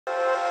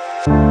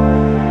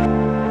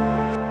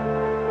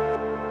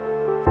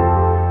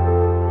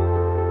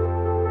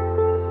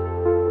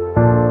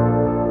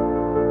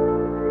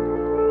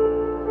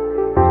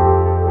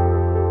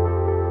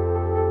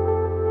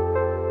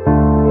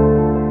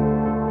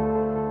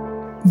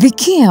The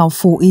Care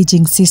for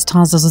Aging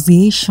Sisters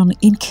Association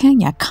in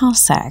Kenya,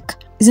 Casak,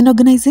 is an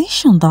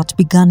organization that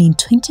began in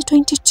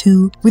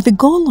 2022 with the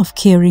goal of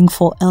caring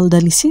for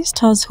elderly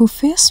sisters who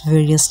face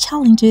various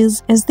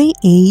challenges as they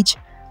age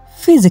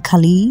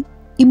physically,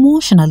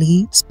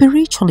 emotionally,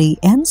 spiritually,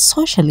 and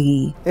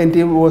socially. And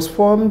it was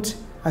formed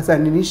as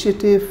an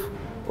initiative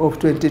of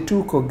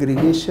 22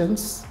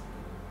 congregations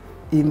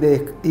in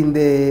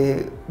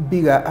the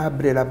bigger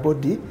umbrella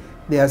body,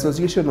 the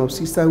Association of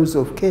Sisterhoods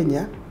of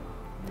Kenya,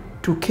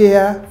 to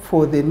care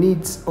for the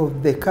needs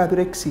of the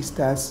Catholic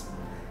sisters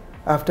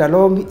after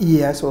long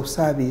years of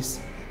service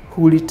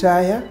who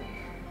retire,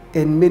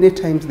 and many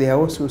times they are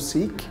also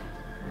sick.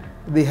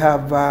 They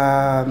have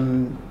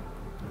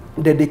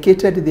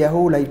dedicated their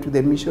whole life to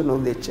the mission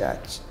of the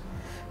church.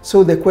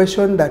 So the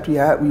question that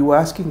we were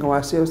asking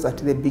ourselves at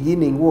the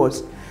beginning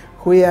was,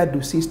 where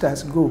do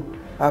sisters go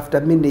after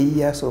many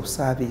years of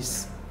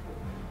service?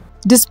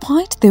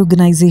 Despite the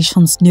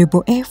organization's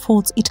noble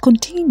efforts, it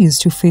continues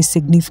to face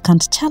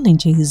significant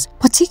challenges,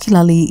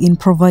 particularly in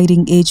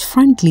providing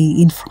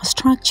age-friendly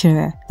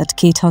infrastructure that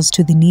caters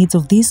to the needs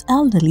of these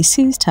elderly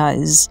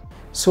sisters.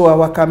 So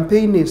our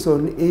campaign is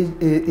on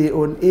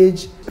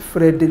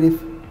age-friendly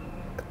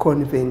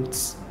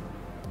convents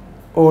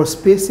or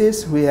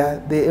spaces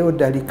where the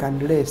elderly can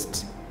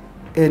rest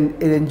and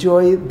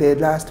enjoy the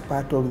last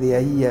part of their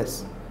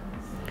years.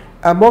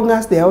 Among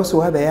us, there are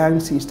also other young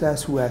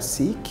sisters who are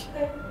sick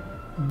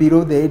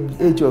below the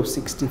age of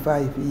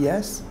 65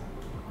 years,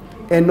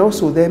 and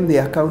also them they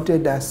are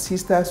counted as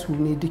sisters who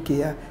need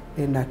care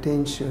and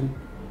attention.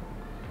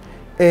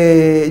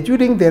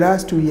 During the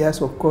last 2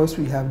 years, of course,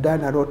 we have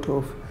done a lot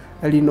of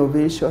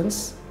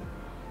renovations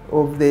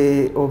of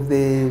the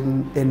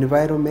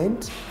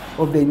environment,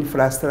 of the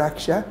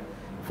infrastructure.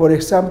 For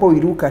example,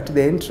 we look at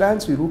the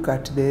entrance, we look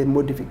at the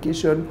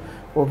modification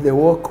of the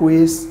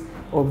walkways,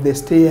 of the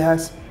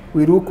stairs,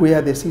 we look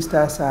where the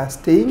sisters are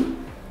staying.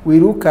 We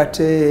look at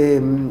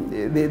the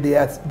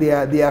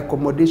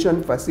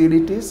accommodation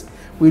facilities,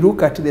 we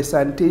look at the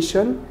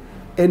sanitation,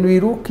 and we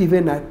look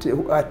even at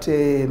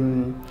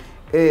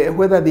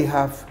whether they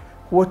have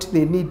what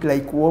they need,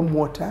 like warm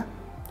water.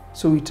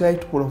 So we try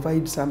to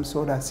provide some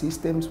solar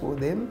systems for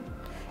them.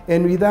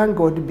 And we thank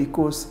God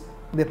because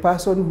the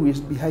person who is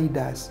behind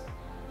us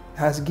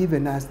has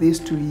given us these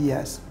 2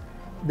 years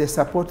the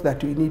support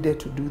that we needed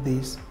to do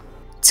this.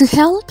 To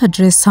help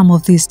address some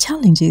of these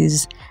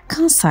challenges,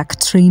 Casak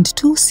trained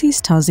 2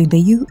 sisters in the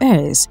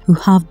US who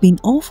have been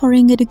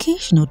offering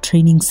educational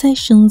training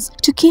sessions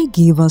to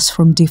caregivers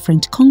from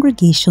different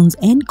congregations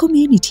and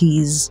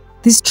communities.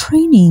 This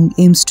training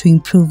aims to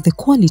improve the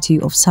quality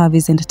of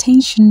service and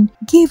attention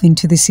given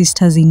to the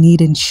sisters in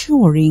need,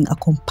 ensuring a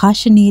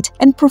compassionate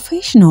and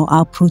professional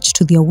approach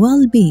to their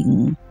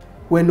well-being.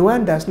 When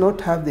one does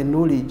not have the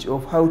knowledge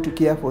of how to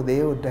care for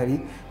the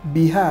elderly,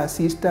 be her a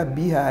sister,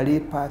 be her a lay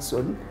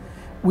person,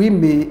 we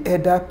may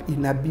end up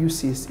in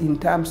abuses in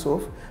terms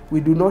of we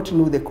do not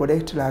know the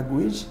correct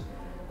language,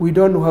 we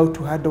don't know how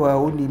to handle our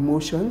own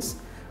emotions,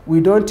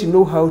 we don't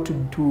know how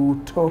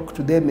to talk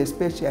to them,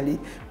 especially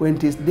when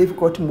it is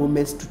difficult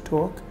moments to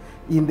talk,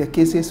 in the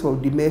cases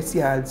of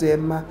dementia,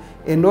 Alzheimer,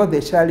 and all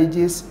the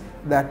challenges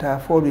that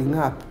are following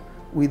up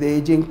with the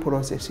aging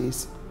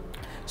processes.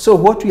 So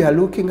what we are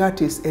looking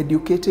at is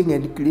educating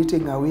and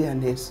creating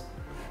awareness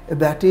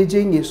that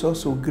aging is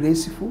also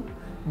graceful,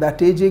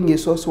 that aging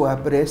is also a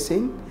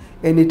blessing,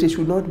 and it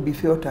should not be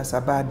felt as a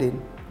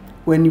burden.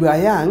 When you are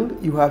young,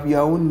 you have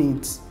your own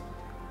needs.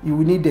 You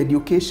need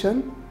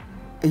education,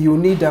 you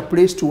need a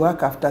place to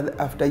work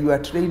after you are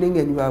training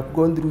and you have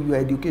gone through your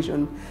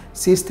education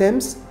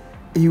systems.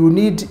 You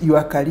need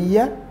your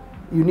career,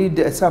 you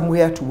need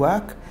somewhere to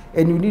work,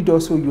 and you need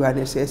also your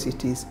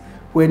necessities.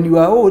 When you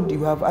are old,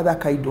 you have other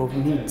kind of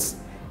needs,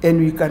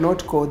 and we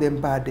cannot call them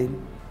burden.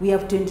 We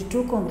have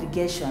 22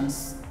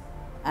 congregations,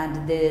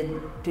 and the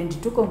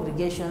 22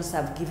 congregations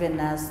have given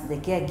us the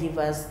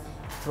caregivers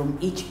from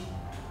each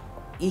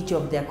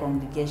of their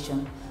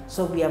congregation.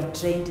 So we have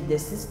trained the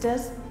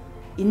sisters.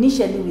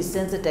 Initially we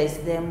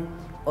sensitized them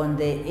on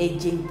the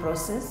aging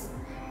process,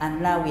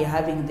 and now we are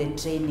having the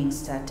training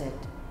started.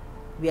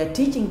 We are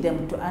teaching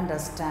them to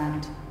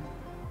understand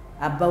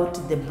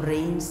about the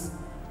brains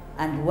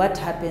and what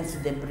happens to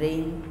the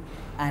brain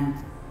and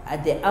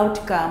the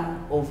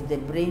outcome of the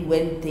brain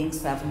when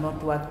things have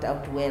not worked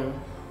out well.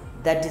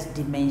 That is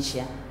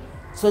dementia.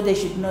 So they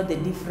should know the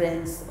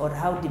difference or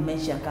how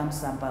dementia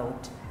comes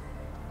about.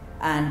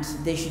 And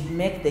they should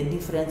make the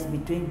difference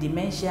between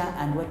dementia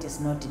and what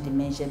is not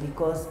dementia,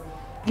 because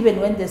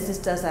even when the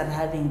sisters are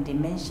having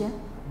dementia,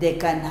 they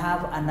can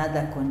have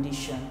another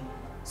condition,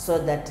 so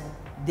that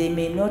they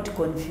may not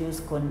confuse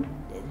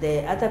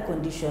the other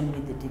condition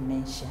with the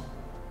dementia.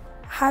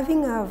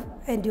 Having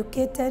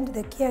educated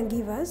the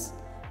caregivers,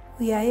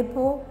 we are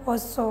able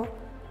also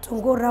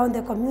to go around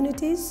the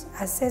communities,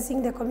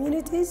 assessing the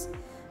communities,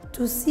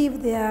 to see if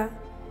they are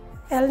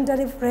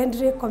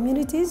elderly-friendly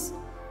communities,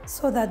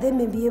 so that they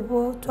may be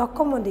able to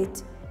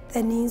accommodate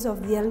the needs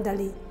of the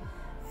elderly.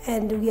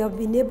 And we have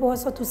been able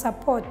also to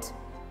support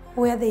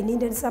where they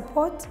needed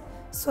support,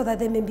 so that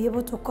they may be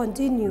able to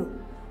continue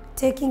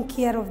taking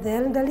care of the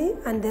elderly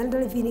and the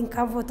elderly feeling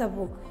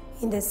comfortable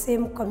in the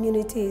same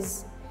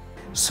communities.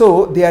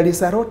 So there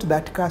is a lot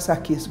that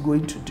Casak is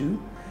going to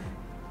do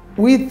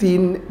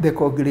within the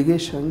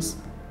congregations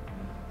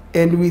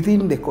and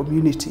within the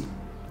community.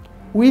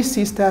 We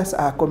sisters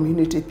are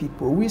community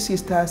people. We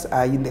sisters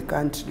are in the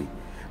country.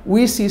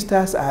 We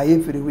sisters are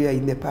everywhere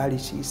in the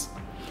parishes.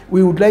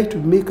 We would like to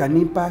make an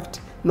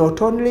impact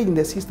not only in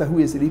the sister who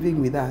is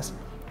living with us,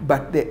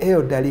 but the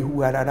elderly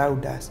who are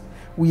around us.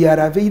 We are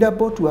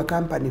available to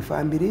accompany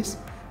families.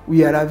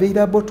 We are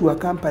available to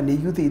accompany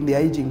youth in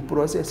their aging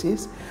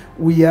processes.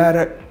 We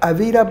are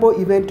available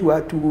even to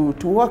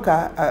work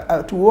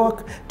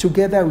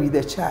together with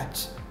the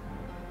church,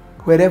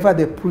 wherever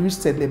the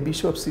priests and the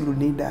bishops will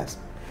need us.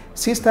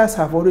 Sisters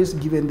have always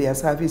given their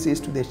services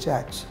to the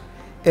church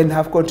and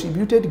have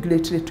contributed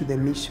greatly to the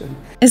mission.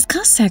 As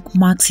Casak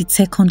marks its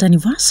second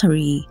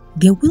anniversary,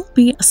 there will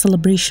be a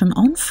celebration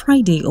on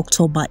Friday,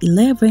 October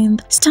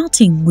 11th,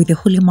 starting with the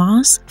Holy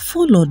Mass,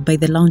 followed by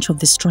the launch of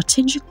the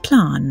strategic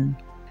plan.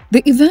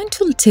 The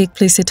event will take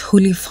place at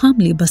Holy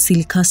Family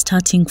Basilica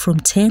starting from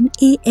 10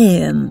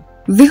 a.m.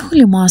 The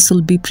Holy Mass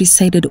will be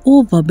presided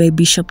over by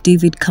Bishop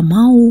David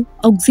Kamau,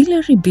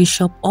 Auxiliary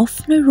Bishop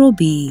of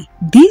Nairobi.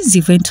 This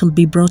event will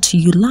be brought to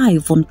you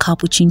live on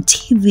Capuchin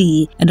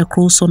TV and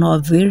across on our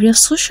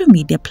various social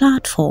media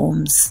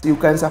platforms. You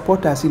can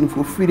support us in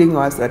fulfilling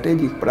our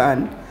strategic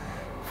plan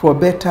for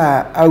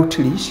better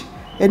outreach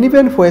and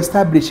even for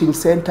establishing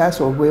centers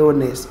of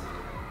wellness,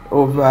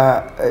 of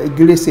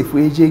aggressive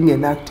aging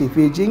and active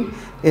aging,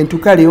 and to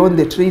carry on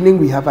the training.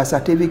 We have a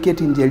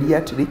certificate in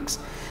geriatrics,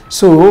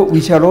 so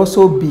we shall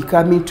also be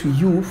coming to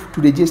you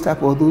to register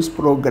for those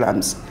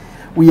programs.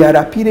 We are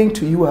appealing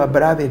to you, our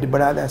beloved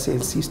brothers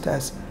and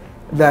sisters,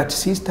 that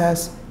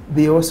sisters,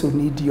 they also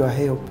need your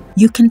help.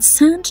 You can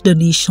send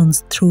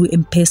donations through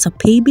M-Pesa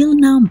paybill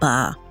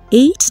number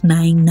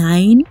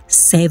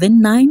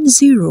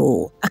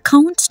 899790,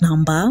 account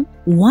number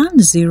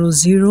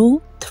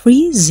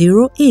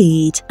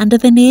 100308, under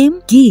the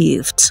name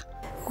Gift.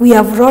 We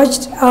have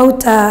rolled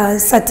out a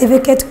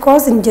certificate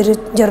course in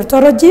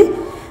gerontology,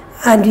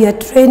 and we are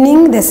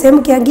training the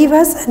same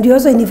caregivers, and we are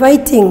also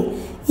inviting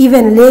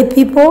even lay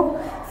people,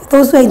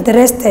 those who are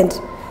interested,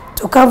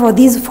 to come for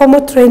this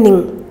formal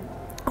training,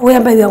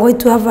 whereby we are going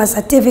to have a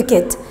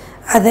certificate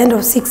at the end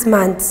of 6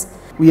 months.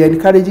 We are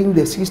encouraging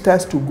the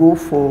sisters to go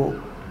for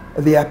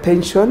their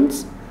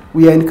pensions.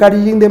 We are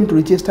encouraging them to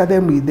register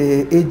them with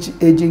the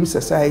aging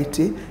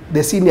society,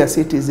 the senior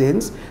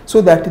citizens,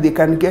 so that they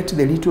can get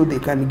the little they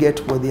can get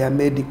for their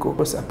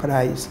medical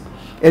supplies.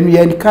 And we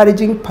are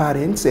encouraging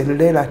parents and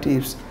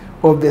relatives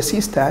of the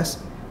sisters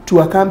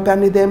to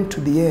accompany them to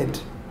the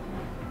end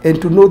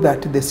and to know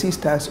that the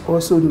sisters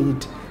also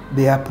need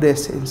their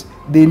presence.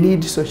 They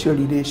need social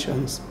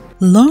relations.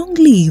 Long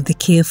live the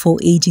Care for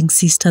Aging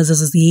Sisters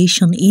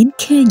Association in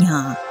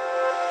Kenya.